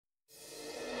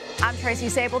I'm Tracy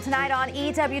Sable. Tonight on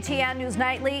EWTN News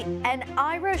Nightly, an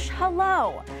Irish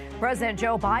hello. President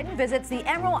Joe Biden visits the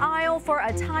Emerald Isle for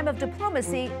a time of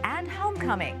diplomacy and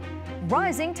homecoming.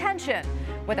 Rising tension.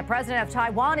 What the president of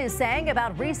Taiwan is saying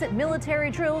about recent military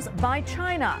drills by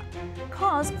China.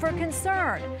 Cause for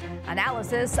concern.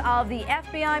 Analysis of the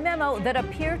FBI memo that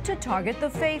appeared to target the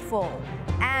faithful.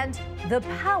 And the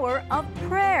power of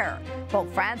prayer.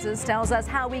 Pope Francis tells us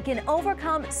how we can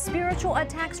overcome spiritual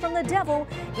attacks from the devil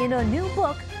in a new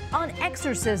book on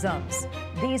exorcisms.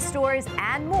 These stories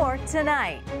and more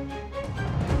tonight.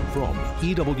 From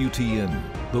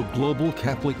EWTN, the Global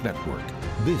Catholic Network,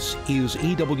 this is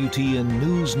EWTN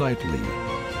News Nightly.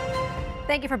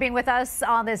 Thank you for being with us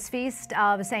on this feast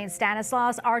of St.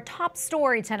 Stanislaus. Our top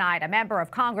story tonight, a member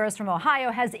of Congress from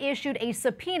Ohio has issued a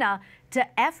subpoena to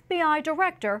FBI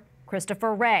Director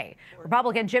Christopher Wray.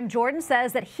 Republican Jim Jordan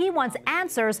says that he wants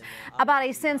answers about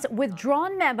a since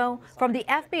withdrawn memo from the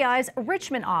FBI's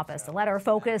Richmond office. The letter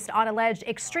focused on alleged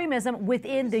extremism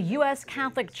within the U.S.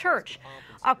 Catholic Church.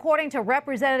 According to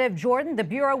Representative Jordan, the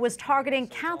Bureau was targeting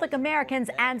Catholic Americans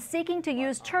and seeking to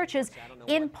use churches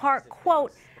in part,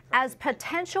 quote, as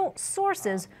potential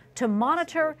sources to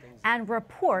monitor and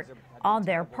report on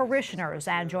their parishioners.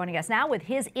 And joining us now with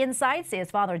his insights is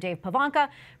Father Dave Pivonka,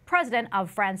 president of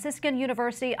Franciscan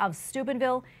University of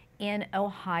Steubenville in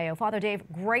Ohio. Father Dave,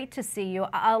 great to see you.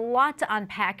 A lot to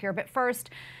unpack here, but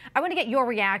first, I want to get your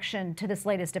reaction to this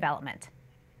latest development.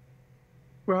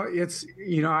 Well,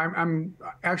 I'm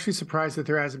actually surprised that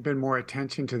there hasn't been more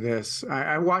attention to this.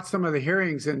 I watched some of the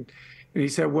hearings and he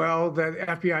said, well, the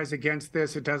FBI is against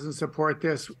this. It doesn't support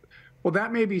this. Well,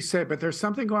 that may be said, but there's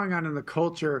something going on in the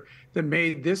culture that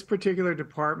made this particular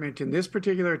department in this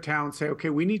particular town say,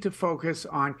 okay, we need to focus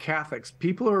on Catholics.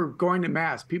 People are going to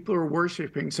Mass. People are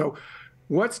worshiping. So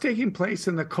what's taking place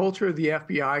in the culture of the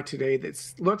FBI today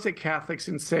that looks at Catholics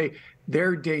and say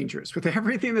they're dangerous? With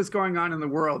everything that's going on in the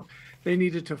world, they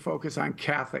needed to focus on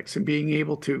Catholics and being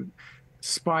able to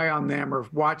spy on them or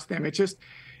watch them. It's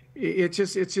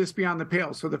just beyond the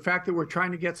pale. So the fact that we're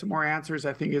trying to get some more answers,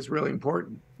 I think, is really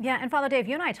important. Yeah, and Father Dave,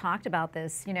 you and I talked about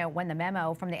this, when the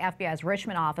memo from the FBI's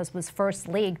Richmond office was first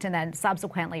leaked and then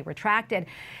subsequently retracted.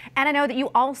 And I know that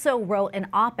you also wrote an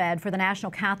op-ed for the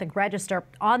National Catholic Register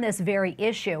on this very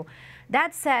issue.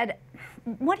 That said,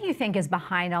 what do you think is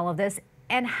behind all of this?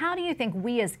 And how do you think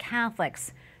we as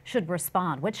Catholics should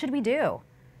respond? What should we do?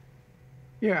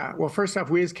 Yeah, well, first off,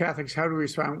 we as Catholics, how do we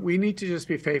respond? We need to just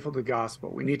be faithful to the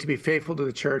gospel. We need to be faithful to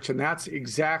the church. And that's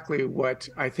exactly what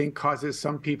I think causes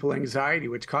some people anxiety,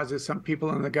 which causes some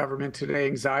people in the government today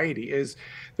anxiety, is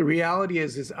the reality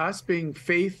is us being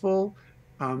faithful,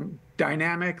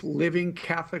 dynamic, living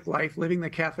Catholic life, living the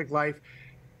Catholic life.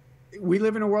 We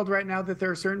live in a world right now that there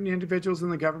are certain individuals in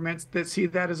the government that see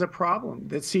that as a problem,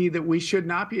 that see that we should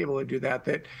not be able to do that,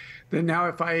 that now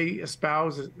if I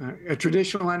espouse a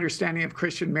traditional understanding of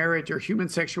Christian marriage or human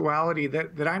sexuality,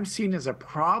 that I'm seen as a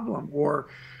problem or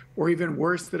even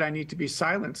worse, that I need to be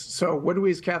silenced. So what do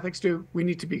we as Catholics do? We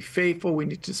need to be faithful. We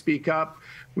need to speak up.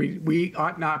 We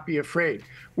ought not be afraid.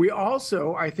 We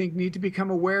also, I think, need to become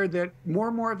aware that more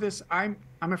and more of this, I'm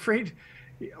afraid,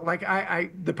 like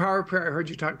the power of prayer, I heard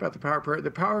you talk about the power of prayer. The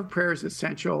power of prayer is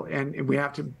essential, and we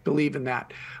have to believe in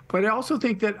that. But I also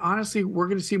think that, honestly, we're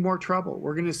going to see more trouble.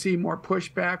 We're going to see more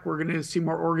pushback. We're going to see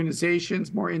more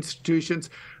organizations, more institutions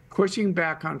pushing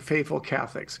back on faithful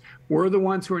Catholics. We're the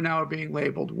ones who are now being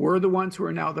labeled. We're the ones who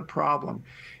are now the problem.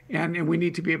 And we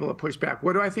need to be able to push back.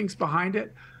 What do I think is behind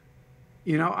it?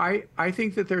 I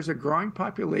think that there's a growing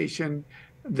population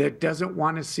that doesn't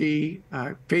want to see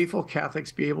faithful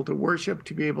Catholics be able to worship,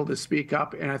 to be able to speak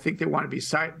up, and I think they want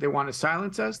to they want to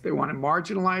silence us, they want to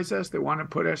marginalize us, they want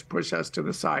to push us to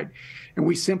the side, and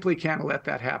we simply can't let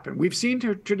that happen. We've seen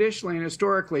traditionally and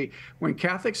historically, when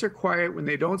Catholics are quiet, when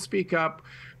they don't speak up,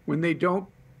 when they don't,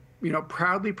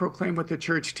 proudly proclaim what the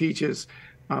Church teaches,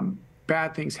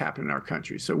 bad things happen in our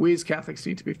country. So we as Catholics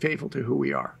need to be faithful to who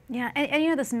we are. Yeah,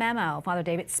 and this memo, Father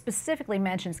David, specifically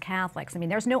mentions Catholics. I mean,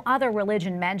 there's no other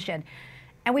religion mentioned.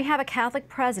 And we have a Catholic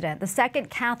president, the second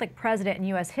Catholic president in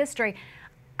U.S. history.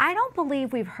 I don't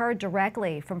believe we've heard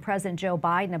directly from President Joe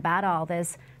Biden about all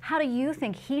this. How do you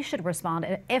think he should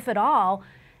respond, if at all?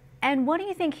 And what do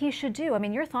you think he should do? I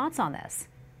mean, your thoughts on this?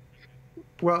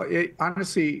 Well,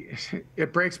 honestly,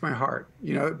 it breaks my heart.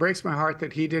 It breaks my heart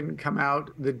that he didn't come out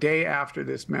the day after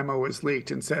this memo was leaked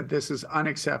and said this is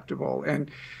unacceptable. And,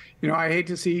 I hate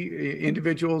to see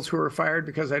individuals who are fired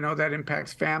because I know that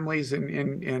impacts families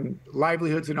and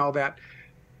livelihoods and all that.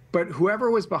 But whoever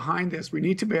was behind this, we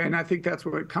need to be, and I think that's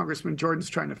what Congressman Jordan's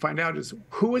trying to find out, is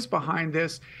who is behind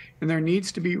this, and there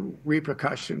needs to be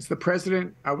repercussions. The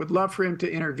president, I would love for him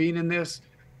to intervene in this.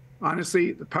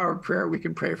 Honestly, the power of prayer, we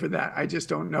can pray for that. I just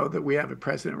don't know that we have a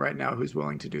president right now who's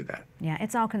willing to do that. Yeah,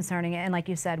 it's all concerning. And like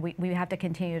you said, we have to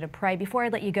continue to pray. Before I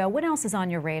let you go, what else is on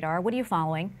your radar? What are you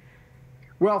following?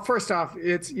 Well, first off,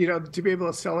 it's, to be able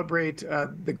to celebrate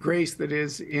the grace that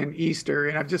is in Easter.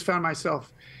 And I've just found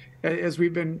myself, as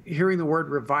we've been hearing the word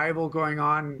revival going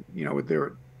on, there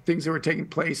were things that were taking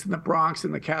place in the Bronx,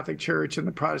 in the Catholic Church, and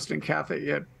the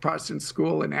Protestant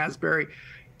school in Asbury.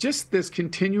 Just this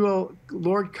continual,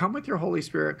 Lord, come with your Holy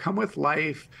Spirit, come with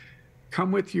life,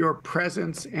 come with your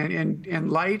presence,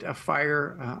 and light a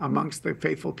fire amongst the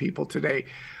faithful people today.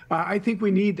 I think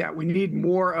we need that. We need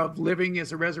more of living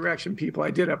as a resurrection people. I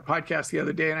did a podcast the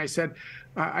other day, and I said,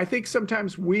 I think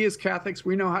sometimes we as Catholics,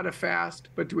 we know how to fast,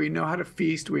 but do we know how to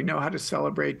feast? Do we know how to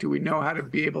celebrate? Do we know how to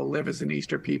be able to live as an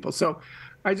Easter people? So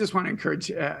I just want to encourage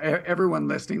everyone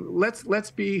listening,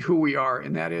 let's be who we are,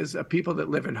 and that is a people that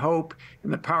live in hope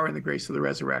and the power and the grace of the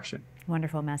resurrection.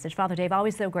 Wonderful message. Father Dave,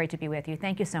 always so great to be with you.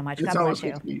 Thank you so much. It's God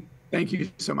bless you. Thank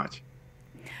you so much.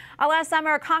 Last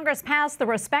summer, Congress passed the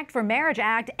Respect for Marriage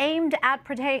Act aimed at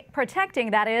protecting,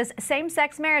 that is,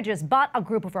 same-sex marriages. But a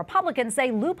group of Republicans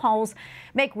say loopholes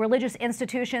make religious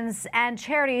institutions and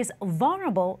charities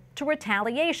vulnerable to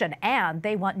retaliation, and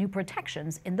they want new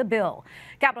protections in the bill.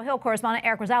 Capitol Hill correspondent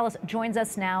Eric Rosales joins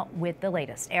us now with the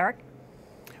latest. Eric?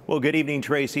 Well, good evening,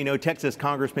 Tracy. Texas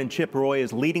Congressman Chip Roy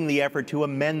is leading the effort to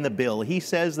amend the bill. He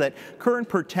says that current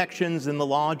protections in the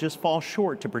law just fall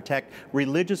short to protect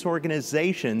religious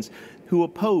organizations who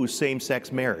oppose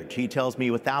same-sex marriage. He tells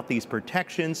me without these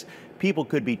protections, people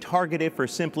could be targeted for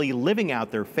simply living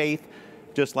out their faith,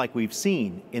 just like we've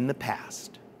seen in the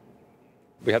past.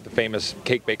 We had the famous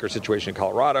cake baker situation in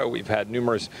Colorado. We've had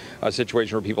numerous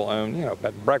situations where people own,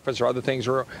 bed and breakfast or other things.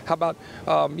 Or how about,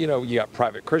 you got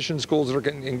private Christian schools that are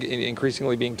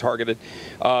increasingly being targeted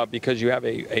because you have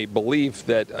a belief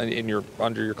that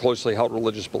under your closely held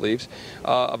religious beliefs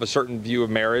of a certain view of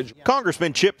marriage.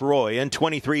 Congressman Chip Roy and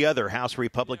 23 other House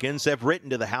Republicans have written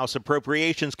to the House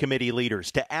Appropriations Committee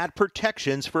leaders to add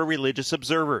protections for religious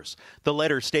observers. The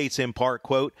letter states in part,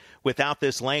 quote, "Without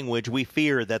this language, we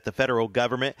fear that the federal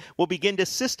government will begin to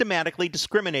systematically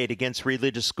discriminate against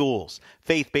religious schools,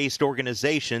 faith-based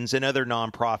organizations, and other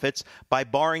nonprofits by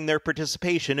barring their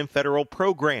participation in federal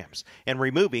programs and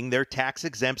removing their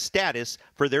tax-exempt status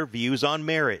for their views on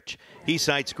marriage." He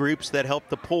cites groups that help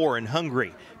the poor and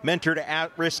hungry, mentor to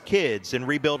at-risk kids, and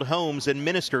rebuild homes and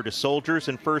minister to soldiers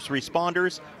and first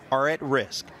responders are at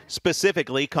risk.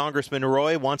 Specifically, Congressman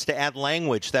Roy wants to add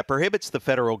language that prohibits the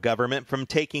federal government from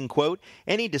taking, quote,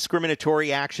 "any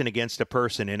discriminatory action against a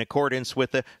person in accordance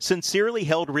with a sincerely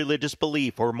held religious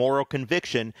belief or moral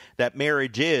conviction that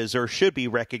marriage is or should be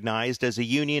recognized as a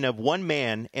union of one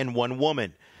man and one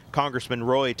woman." Congressman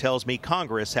Roy tells me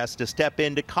Congress has to step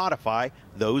in to codify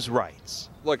those rights.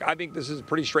 Look, I think this is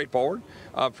pretty straightforward.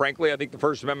 Frankly, I think the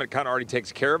First Amendment kind of already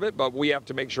takes care of it, but we have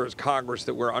to make sure as Congress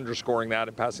that we're underscoring that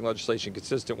and passing legislation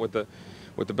consistent with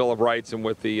the Bill of Rights and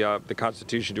with the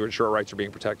Constitution to ensure our rights are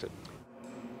being protected.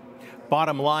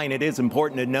 Bottom line, it is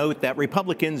important to note that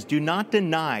Republicans do not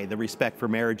deny the Respect for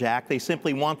Marriage Act. They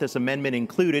simply want this amendment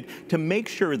included to make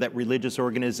sure that religious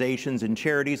organizations and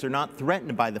charities are not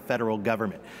threatened by the federal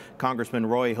government. Congressman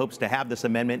Roy hopes to have this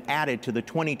amendment added to the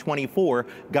 2024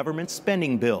 government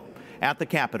spending bill. At the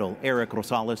Capitol, Eric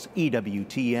Rosales,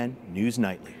 EWTN News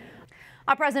Nightly.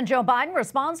 President Joe Biden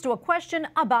responds to a question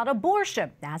about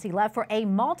abortion as he left for a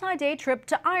multi-day trip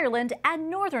to Ireland and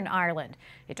Northern Ireland.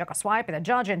 He took a swipe at a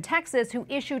judge in Texas who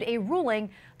issued a ruling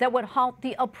that would halt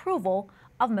the approval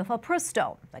of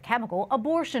mifepristone, the chemical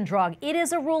abortion drug. It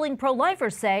is a ruling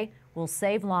pro-lifers say will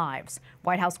save lives.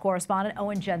 White House correspondent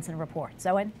Owen Jensen reports.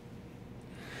 Owen?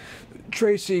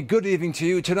 Tracy, good evening to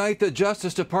you. Tonight, the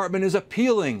Justice Department is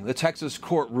appealing the Texas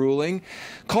court ruling,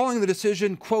 calling the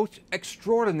decision, quote,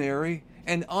 extraordinary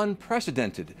and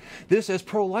unprecedented. This as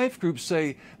pro-life groups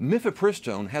say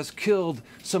mifepristone has killed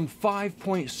some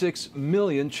 5.6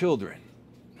 million children.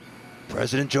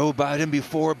 President Joe Biden,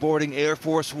 before boarding Air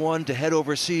Force One to head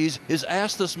overseas, is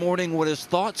asked this morning what his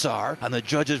thoughts are on the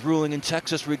judge's ruling in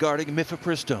Texas regarding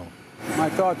mifepristone. My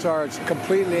thoughts are it's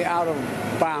completely out of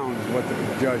bounds what the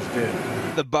judge did.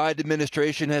 The Biden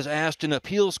administration has asked an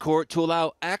appeals court to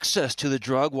allow access to the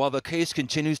drug while the case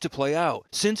continues to play out.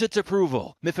 Since its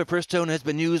approval, mifepristone has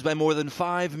been used by more than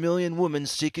 5 million women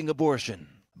seeking abortion.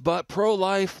 But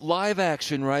Pro-Life Live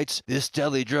Action writes, this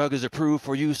deadly drug is approved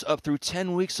for use up through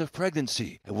 10 weeks of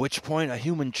pregnancy, at which point a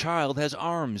human child has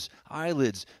arms,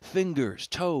 eyelids, fingers,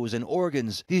 toes, and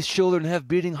organs. These children have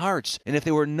beating hearts, and if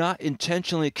they were not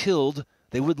intentionally killed,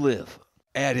 they would live.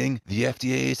 Adding, the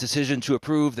FDA's decision to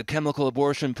approve the chemical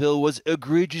abortion pill was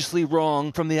egregiously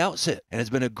wrong from the outset and has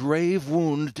been a grave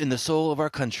wound in the soul of our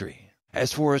country.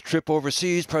 As for his trip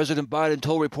overseas, President Biden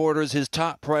told reporters his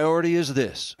top priority is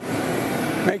this: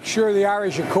 make sure the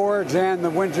Irish Accords and the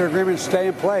Windsor Agreement stay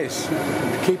in place.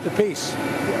 Keep the peace.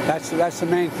 That's the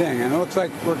main thing. And it looks like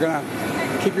we're going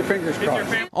to keep your fingers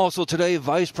crossed. Also today,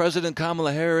 Vice President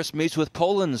Kamala Harris meets with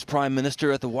Poland's Prime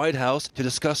Minister at the White House to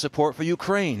discuss support for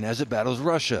Ukraine as it battles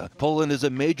Russia. Poland is a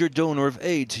major donor of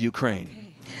aid to Ukraine.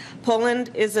 Poland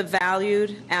is a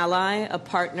valued ally, a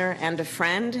partner, and a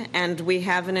friend, and we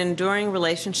have an enduring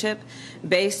relationship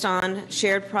based on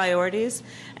shared priorities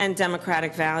and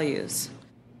democratic values.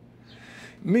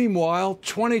 Meanwhile,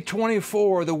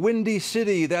 2024, the Windy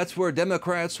City, that's where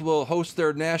Democrats will host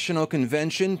their national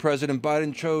convention. President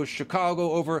Biden chose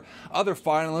Chicago over other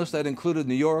finalists that included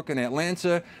New York and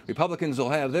Atlanta. Republicans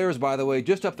will have theirs, by the way,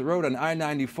 just up the road on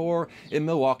I-94 in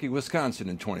Milwaukee, Wisconsin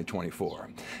in 2024.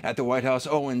 At the White House,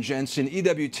 Owen Jensen,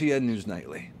 EWTN News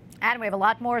Nightly. And we have a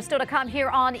lot more still to come here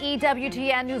on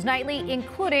EWTN News Nightly,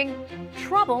 including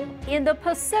trouble in the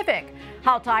Pacific,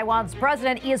 how Taiwan's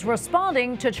president is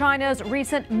responding to China's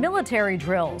recent military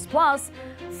drills, plus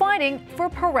fighting for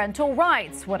parental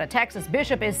rights, what a Texas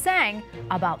bishop is saying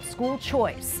about school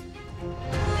choice.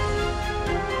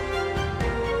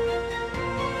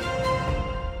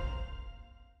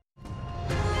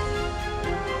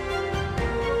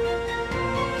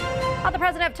 The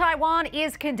president of Taiwan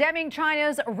is condemning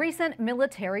China's recent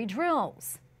military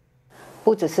drills.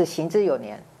 不只是行之有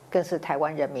年，更是台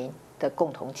湾人民的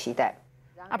共同期待。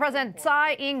 President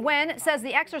Tsai Ing-wen says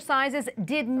the exercises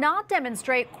did not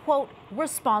demonstrate, quote,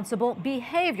 responsible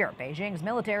behavior. Beijing's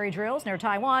military drills near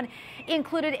Taiwan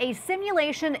included a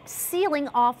simulation sealing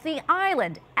off the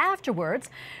island. Afterwards,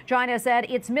 China said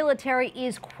its military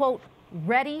is, quote,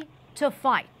 ready to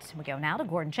fight. We go now to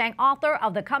Gordon Chang, author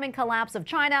of The Coming Collapse of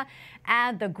China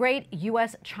and the Great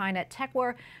U.S.-China Tech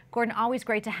War. Gordon, always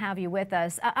great to have you with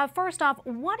us. First off,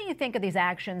 what do you think of these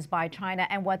actions by China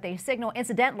and what they signal?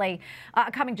 Incidentally,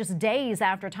 coming just days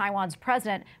after Taiwan's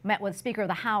president met with Speaker of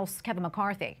the House, Kevin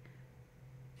McCarthy.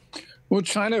 Well,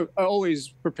 China always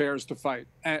prepares to fight,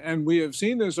 and we have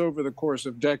seen this over the course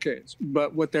of decades.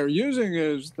 But what they're using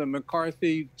is the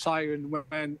McCarthy-Tsai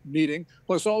Ing-wen meeting,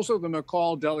 plus also the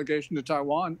McCall delegation to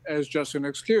Taiwan as just an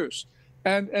excuse.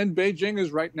 And Beijing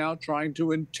is right now trying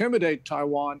to intimidate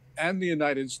Taiwan and the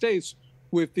United States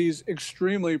with these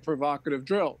extremely provocative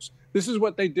drills. This is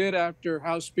what they did after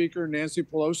House Speaker Nancy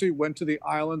Pelosi went to the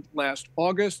island last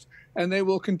August, and they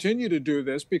will continue to do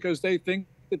this because they think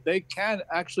that they can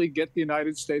actually get the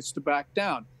United States to back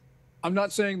down. I'm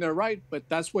not saying they're right, but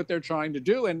that's what they're trying to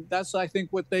do, and that's, I think,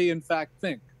 what they in fact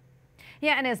think.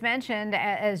 Yeah, and as mentioned,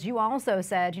 as you also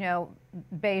said, you know,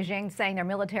 Beijing saying their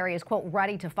military is, quote,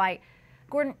 ready to fight.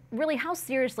 Gordon, really, how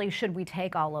seriously should we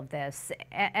take all of this,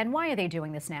 and why are they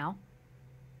doing this now?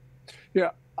 Yeah,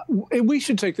 we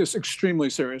should take this extremely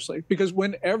seriously, because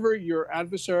whenever your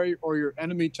adversary or your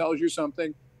enemy tells you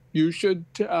something, you should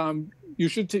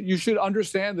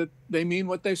understand that they mean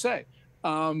what they say.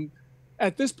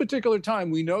 At this particular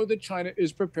time, we know that China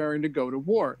is preparing to go to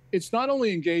war. It's not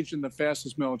only engaged in the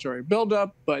fastest military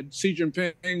buildup, but Xi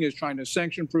Jinping is trying to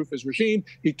sanction-proof his regime.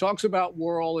 He talks about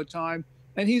war all the time,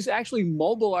 and he's actually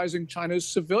mobilizing China's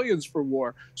civilians for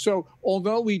war. So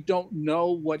although we don't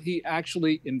know what he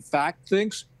actually in fact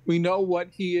thinks, we know what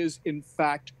he is in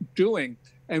fact doing.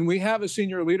 And we have a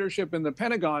senior leadership in the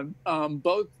Pentagon,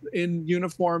 both in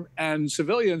uniform and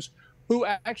civilians, who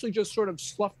actually just sort of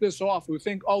slough this off, who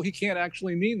think, oh, he can't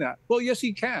actually mean that. Well, yes,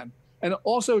 he can. And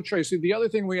also, Tracy, the other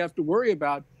thing we have to worry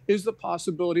about is the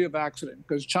possibility of accident,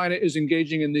 because China is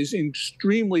engaging in these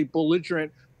extremely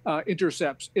belligerent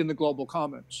intercepts in the global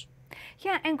commons.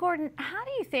 Yeah, and Gordon, how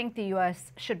do you think the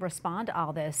U.S. should respond to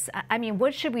all this? I mean,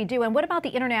 what should we do? And what about the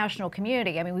international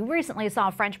community? I mean, we recently saw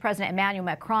French President Emmanuel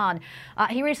Macron.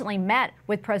 He recently met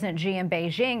with President Xi in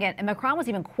Beijing, and Macron was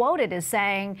even quoted as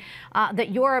saying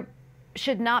that Europe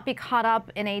should not be caught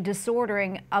up in a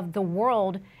disordering of the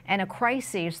world and a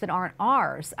crises that aren't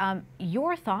ours.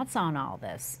 Your thoughts on all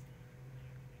this?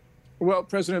 Well,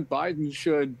 President Biden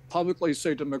should publicly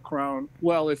say to Macron,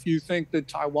 well, if you think that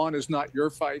Taiwan is not your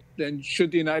fight, then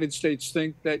should the United States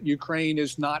think that Ukraine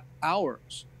is not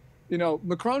ours? You know,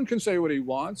 Macron can say what he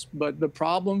wants, but the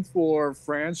problem for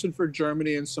France and for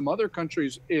Germany and some other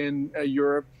countries in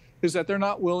Europe is that they're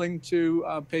not willing to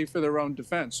pay for their own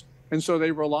defense. And so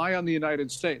they rely on the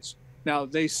United States. Now,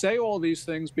 they say all these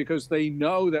things because they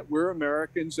know that we're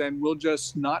Americans and we'll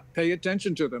just not pay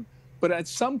attention to them. But at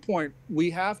some point, we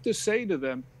have to say to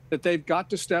them that they've got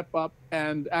to step up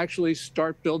and actually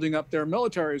start building up their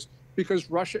militaries, because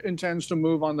Russia intends to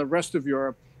move on the rest of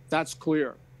Europe. That's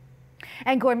clear.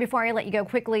 And Gordon, before I let you go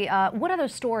quickly, what other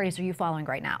stories are you following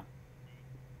right now?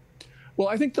 Well,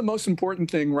 I think the most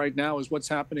important thing right now is what's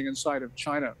happening inside of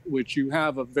China, which you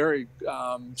have a very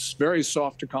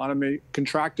soft economy,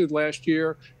 contracted last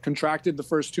year, contracted the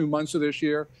first 2 months of this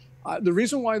year. The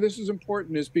reason why this is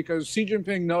important is because Xi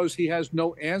Jinping knows he has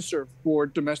no answer for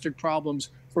domestic problems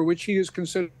for which he is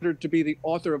considered to be the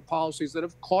author of policies that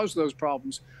have caused those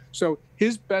problems. So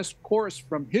his best course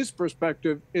from his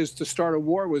perspective is to start a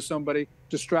war with somebody,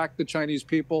 distract the Chinese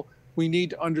people. We need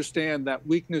to understand that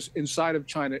weakness inside of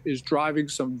China is driving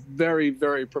some very,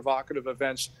 very provocative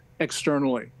events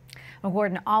externally. Well,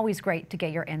 Gordon, always great to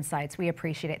get your insights. We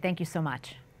appreciate it. Thank you so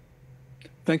much.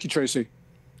 Thank you, Tracy.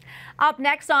 Up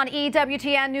next on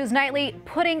EWTN News Nightly,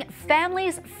 putting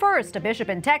families first. A bishop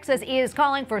in Texas is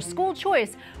calling for school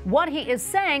choice, what he is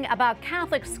saying about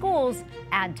Catholic schools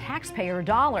and taxpayer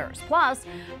dollars. Plus,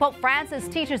 Pope Francis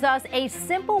teaches us a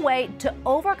simple way to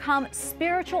overcome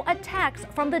spiritual attacks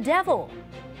from the devil.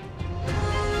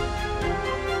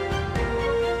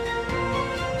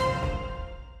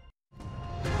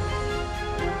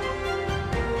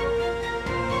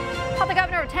 The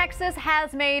governor of Texas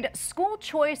has made school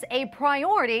choice a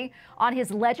priority on his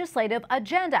legislative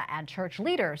agenda, and church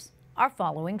leaders are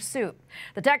following suit.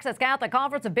 The Texas Catholic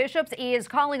Conference of Bishops is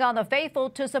calling on the faithful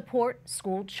to support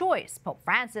school choice. Pope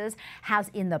Francis has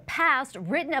in the past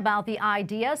written about the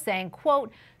idea, saying,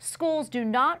 quote, schools do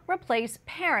not replace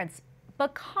parents,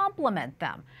 but complement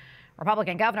them.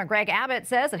 Republican Governor Greg Abbott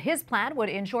says that his plan would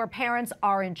ensure parents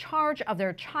are in charge of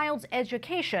their child's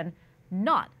education,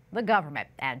 not the government.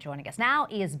 And joining us now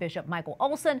is Bishop Michael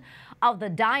Olson of the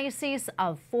Diocese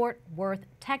of Fort Worth,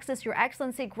 Texas. Your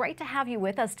Excellency, great to have you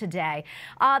with us today.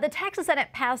 The Texas Senate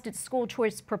passed its school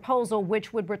choice proposal,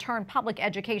 which would return public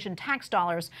education tax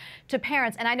dollars to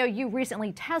parents. And I know you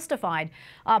recently testified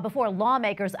before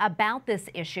lawmakers about this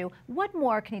issue. What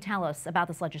more can you tell us about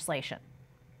this legislation?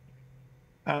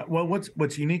 Well,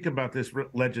 what's unique about this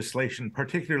legislation,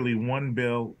 particularly one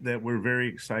bill that we're very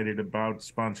excited about,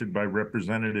 sponsored by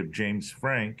Representative James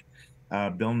Frank,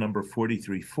 bill number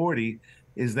 4340,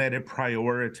 is that it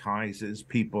prioritizes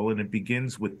people, and it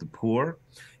begins with the poor,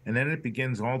 and then it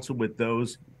begins also with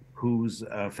those whose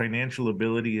financial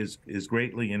ability is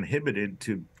greatly inhibited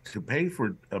to pay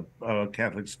for a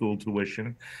Catholic school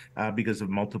tuition because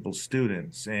of multiple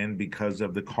students and because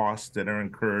of the costs that are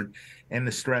incurred and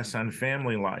the stress on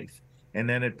family life. And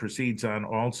then it proceeds on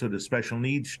also to special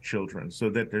needs children, so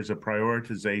that there's a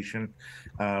prioritization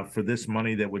for this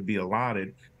money that would be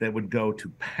allotted that would go to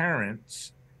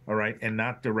parents, all right, and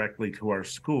not directly to our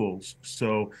schools.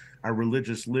 So our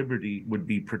religious liberty would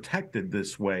be protected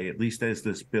this way, at least as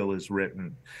this bill is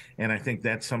written. And I think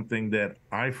that's something that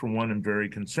I, for one, am very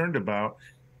concerned about,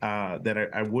 that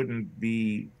I wouldn't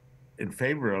be in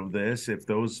favor of this if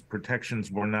those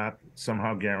protections were not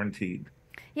somehow guaranteed.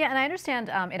 Yeah, and I understand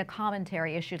in a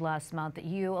commentary issued last month that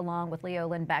you, along with Leo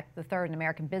Lindbeck III, an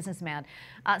American businessman,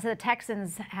 said that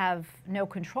Texans have no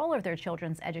control of their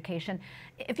children's education.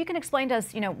 If you can explain to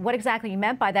us, what exactly you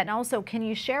meant by that, and also can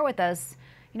you share with us,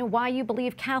 why you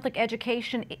believe Catholic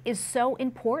education is so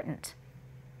important?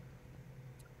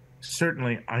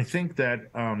 Certainly. I think that,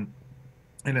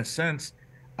 in a sense,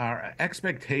 our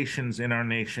expectations in our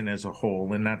nation as a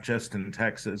whole, and not just in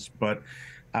Texas, but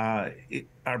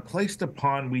are placed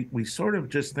upon, we sort of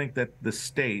just think that the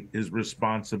state is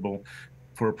responsible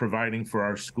for providing for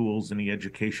our schools and the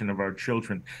education of our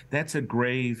children. That's a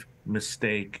grave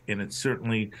mistake, and it's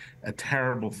certainly a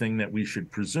terrible thing that we should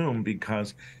presume,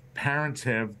 because parents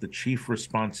have the chief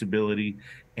responsibility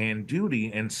and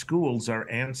duty, and schools are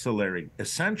ancillary,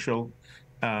 essential,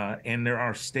 and there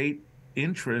are state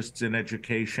interests in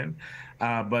education,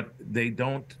 but they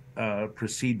don't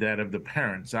precede that of the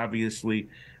parents. Obviously,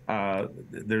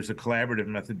 there's a collaborative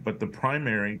method, but the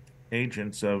primary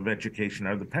agents of education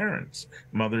are the parents,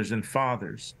 mothers and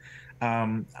fathers.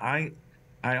 I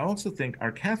also think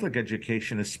our Catholic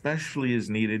education especially is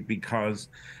needed because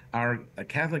our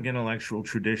Catholic intellectual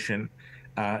tradition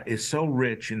is so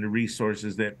rich in the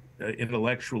resources that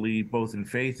intellectually, both in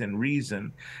faith and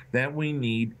reason, that we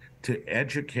need to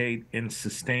educate and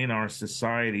sustain our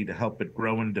society to help it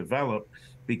grow and develop.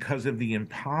 because of the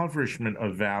impoverishment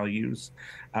of values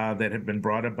that have been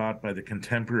brought about by the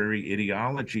contemporary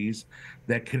ideologies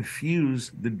that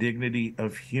confuse the dignity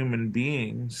of human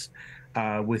beings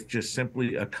with just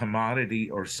simply a commodity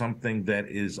or something that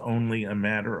is only a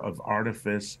matter of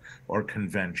artifice or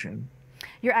convention.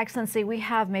 Your Excellency, we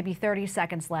have maybe 30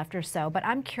 seconds left or so, but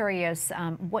I'm curious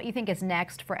what you think is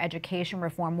next for education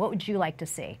reform. What would you like to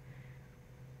see?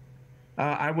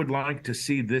 I would like to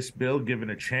see this bill given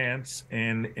a chance,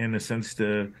 and in a sense,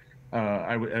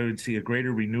 I would see a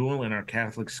greater renewal in our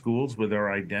Catholic schools with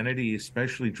our identity,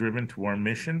 especially driven to our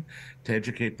mission to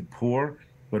educate the poor,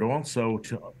 but also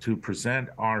to present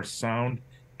our sound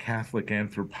Catholic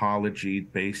anthropology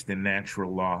based in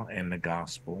natural law and the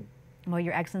gospel. Well,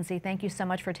 Your Excellency, thank you so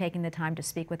much for taking the time to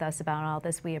speak with us about all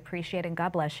this. We appreciate it, and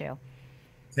God bless you.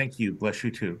 Thank you. Bless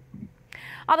you too.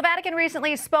 The Vatican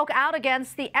recently spoke out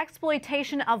against the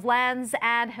exploitation of lands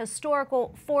and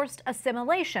historical forced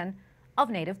assimilation of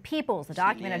native peoples. The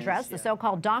document addressed the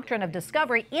so-called doctrine of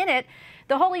discovery. In it,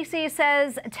 the Holy See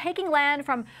says taking land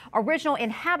from original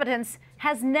inhabitants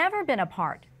has never been a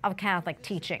part of Catholic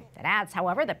teaching. It adds,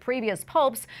 however, that previous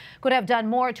popes could have done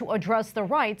more to address the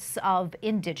rights of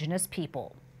indigenous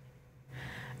people.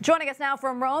 Joining us now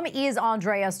from Rome is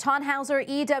Andreas Thonhauser,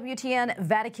 EWTN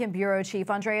Vatican Bureau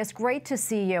Chief. Andreas, great to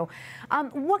see you.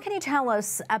 What can you tell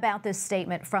us about this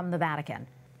statement from the Vatican?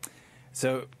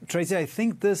 So, Tracy, I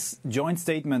think this joint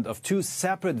statement of two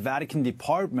separate Vatican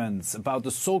departments about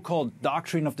the so-called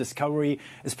doctrine of discovery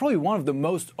is probably one of the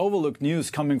most overlooked news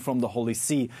coming from the Holy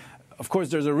See. Of course,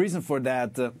 there's a reason for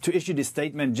that. To issue this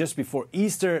statement just before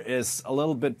Easter is a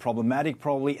little bit problematic,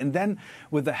 probably. And then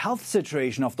with the health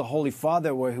situation of the Holy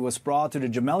Father, where he was brought to the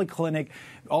Gemelli Clinic,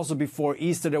 also before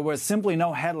Easter, there were simply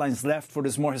no headlines left for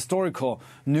this more historical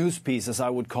news piece, as I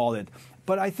would call it.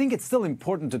 But I think it's still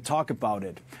important to talk about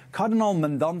it. Cardinal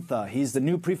Mendonça, he's the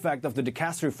new prefect of the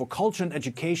Dicastery for Culture and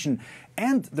Education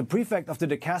and the prefect of the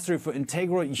Dicastery for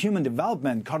Integral Human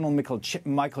Development, Cardinal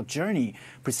Michael Czerny,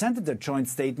 presented their joint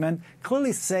statement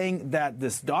clearly saying that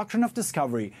this doctrine of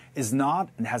discovery is not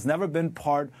and has never been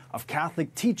part of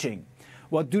Catholic teaching.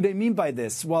 What do they mean by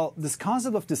this? Well, this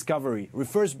concept of discovery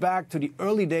refers back to the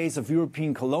early days of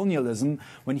European colonialism,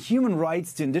 when human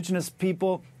rights to indigenous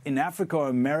people in Africa or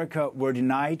America were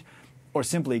denied or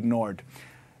simply ignored.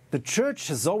 The Church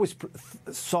has always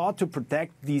sought to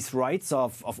protect these rights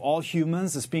of all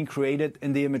humans as being created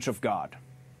in the image of God.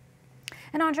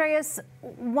 And Andreas,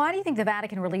 why do you think the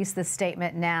Vatican released this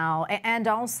statement now? And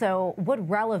also, what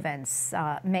relevance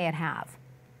may it have?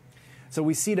 So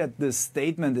we see that this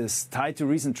statement is tied to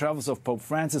recent travels of Pope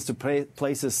Francis to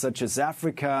places such as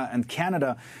Africa and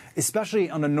Canada. Especially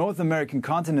on the North American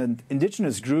continent,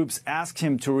 indigenous groups asked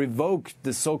him to revoke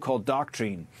the so-called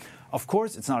doctrine. Of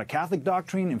course, it's not a Catholic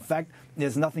doctrine. In fact, it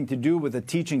has nothing to do with the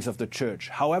teachings of the Church.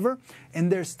 However, in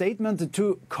their statement, the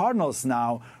two cardinals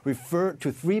now refer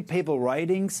to three papal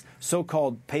writings,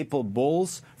 so-called papal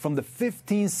bulls, from the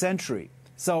 15th century.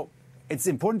 So it's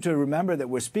important to remember that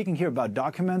we're speaking here about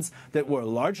documents that were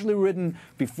largely written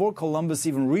before Columbus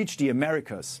even reached the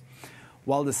Americas.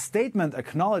 While the statement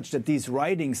acknowledged that these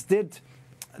writings did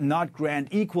not grant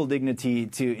equal dignity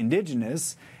to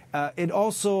indigenous, it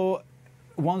also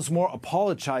once more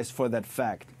apologized for that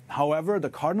fact. However, the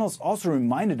cardinals also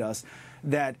reminded us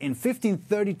that in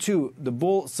 1532, the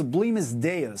bull Sublimis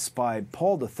Deus by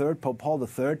Pope Paul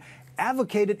III,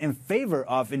 advocated in favor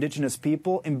of indigenous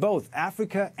people in both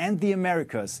Africa and the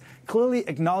Americas, clearly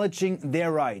acknowledging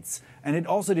their rights, and it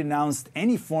also denounced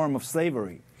any form of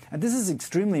slavery. And this is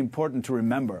extremely important to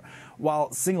remember.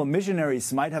 While single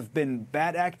missionaries might have been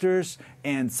bad actors,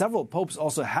 and several popes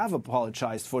also have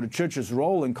apologized for the Church's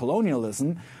role in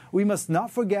colonialism, we must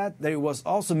not forget that it was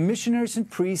also missionaries and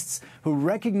priests who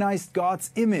recognized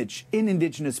God's image in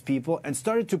indigenous people and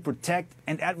started to protect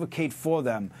and advocate for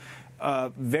them.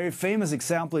 A very famous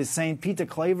example is St. Peter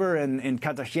Claver in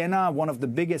Cartagena, one of the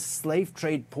biggest slave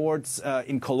trade ports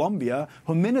in Colombia,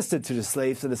 who ministered to the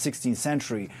slaves in the 16th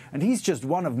century. And he's just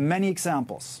one of many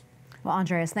examples. Well,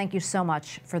 Andreas, thank you so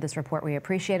much for this report. We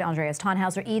appreciate it. Andreas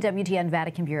Thonhauser, EWTN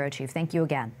Vatican Bureau Chief. Thank you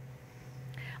again.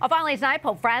 Finally tonight,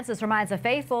 Pope Francis reminds the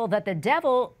faithful that the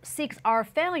devil seeks our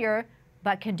failure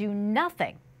but can do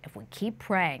nothing if we keep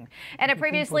praying. In a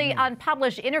previously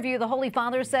unpublished interview, the Holy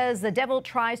Father says the devil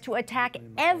tries to attack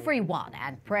everyone,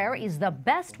 and prayer is the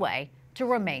best way to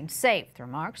remain safe. The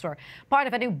remarks are part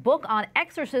of a new book on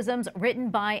exorcisms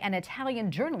written by an Italian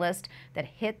journalist that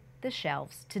hit the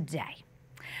shelves today.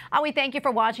 We thank you for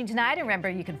watching tonight. And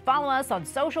remember, you can follow us on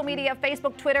social media,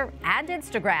 Facebook, Twitter, and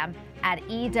Instagram at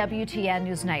EWTN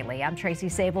News Nightly. I'm Tracy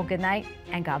Sable. Good night,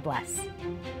 and God bless.